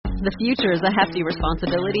The future is a hefty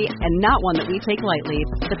responsibility and not one that we take lightly.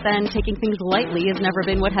 But then taking things lightly has never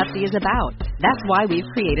been what Hefty is about. That's why we've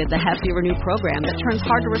created the Hefty Renew program that turns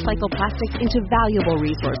hard-to-recycle plastics into valuable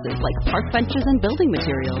resources like park benches and building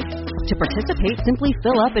materials. To participate, simply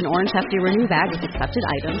fill up an orange Hefty Renew bag with accepted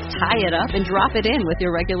items, tie it up, and drop it in with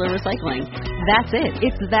your regular recycling. That's it.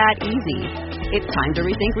 It's that easy. It's time to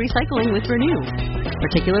rethink recycling with Renew.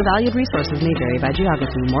 Particular valued resources may vary by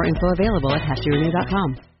geography. More info available at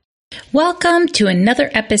heftyrenew.com. Welcome to another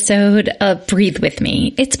episode of Breathe With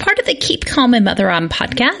Me. It's part of the Keep Calm and Mother On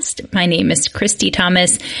podcast. My name is Christy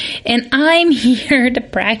Thomas, and I'm here to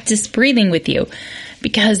practice breathing with you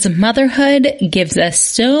because motherhood gives us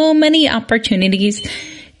so many opportunities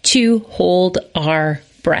to hold our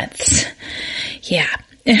breaths. Yeah.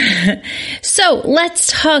 So let's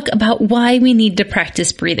talk about why we need to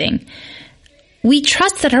practice breathing. We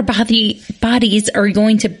trust that our bodies are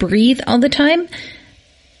going to breathe all the time,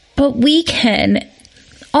 but we can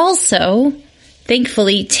also,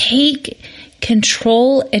 thankfully, take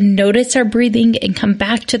control and notice our breathing and come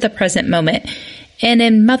back to the present moment. And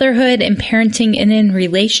in motherhood and parenting and in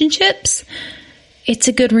relationships, it's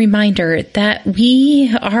a good reminder that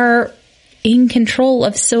we are in control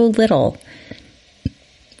of so little.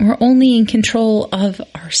 We're only in control of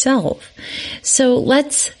ourselves. So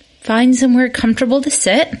let's find somewhere comfortable to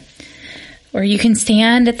sit, or you can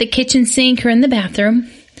stand at the kitchen sink or in the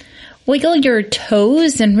bathroom. Wiggle your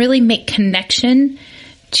toes and really make connection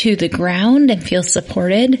to the ground and feel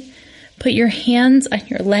supported. Put your hands on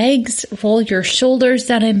your legs, roll your shoulders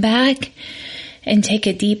down and back, and take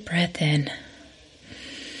a deep breath in.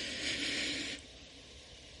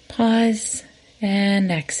 Pause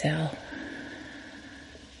and exhale.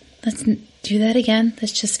 Let's do that again.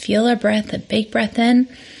 Let's just feel our breath, a big breath in.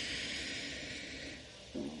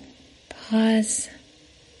 Pause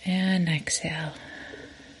and exhale.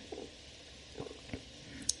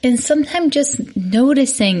 And sometimes just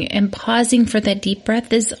noticing and pausing for that deep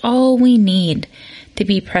breath is all we need to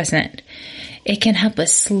be present. It can help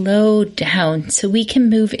us slow down so we can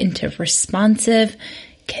move into responsive,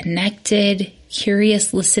 connected,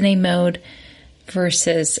 curious listening mode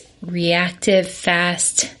versus reactive,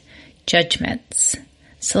 fast judgments.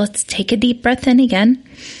 So let's take a deep breath in again.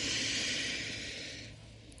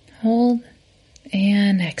 Hold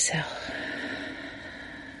and exhale.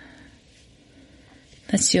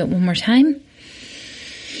 Let's do it one more time.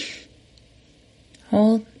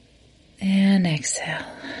 Hold and exhale.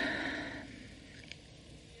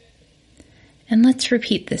 And let's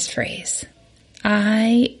repeat this phrase.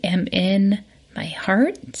 I am in my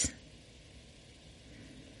heart.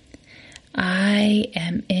 I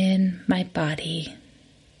am in my body.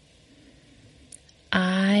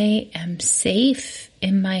 I am safe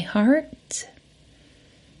in my heart.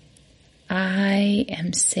 I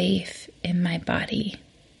am safe in my body.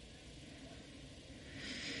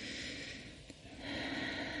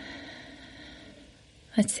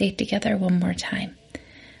 Let's say it together one more time.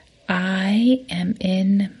 I am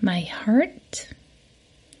in my heart.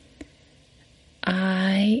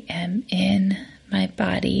 I am in my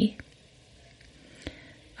body.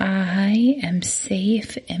 I am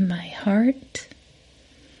safe in my heart.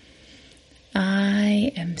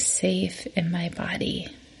 I am safe in my body.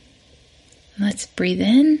 Let's breathe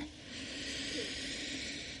in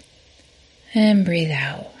and breathe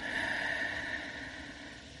out.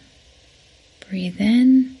 Breathe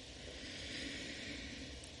in,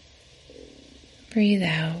 breathe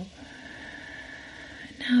out.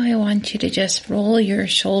 Now I want you to just roll your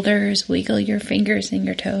shoulders, wiggle your fingers and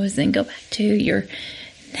your toes, and go back to your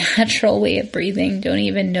natural way of breathing. Don't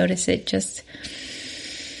even notice it. Just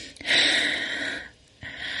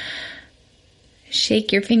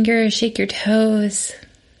shake your fingers, shake your toes,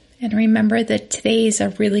 and remember that today's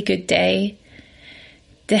a really good day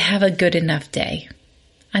to have a good enough day.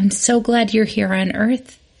 I'm so glad you're here on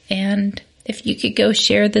Earth, and if you could go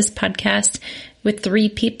share this podcast with 3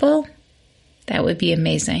 people, that would be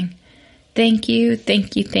amazing. Thank you,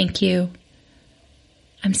 thank you, thank you.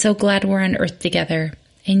 I'm so glad we're on Earth together,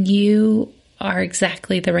 and you are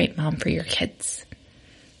exactly the right mom for your kids.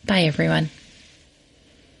 Bye, everyone.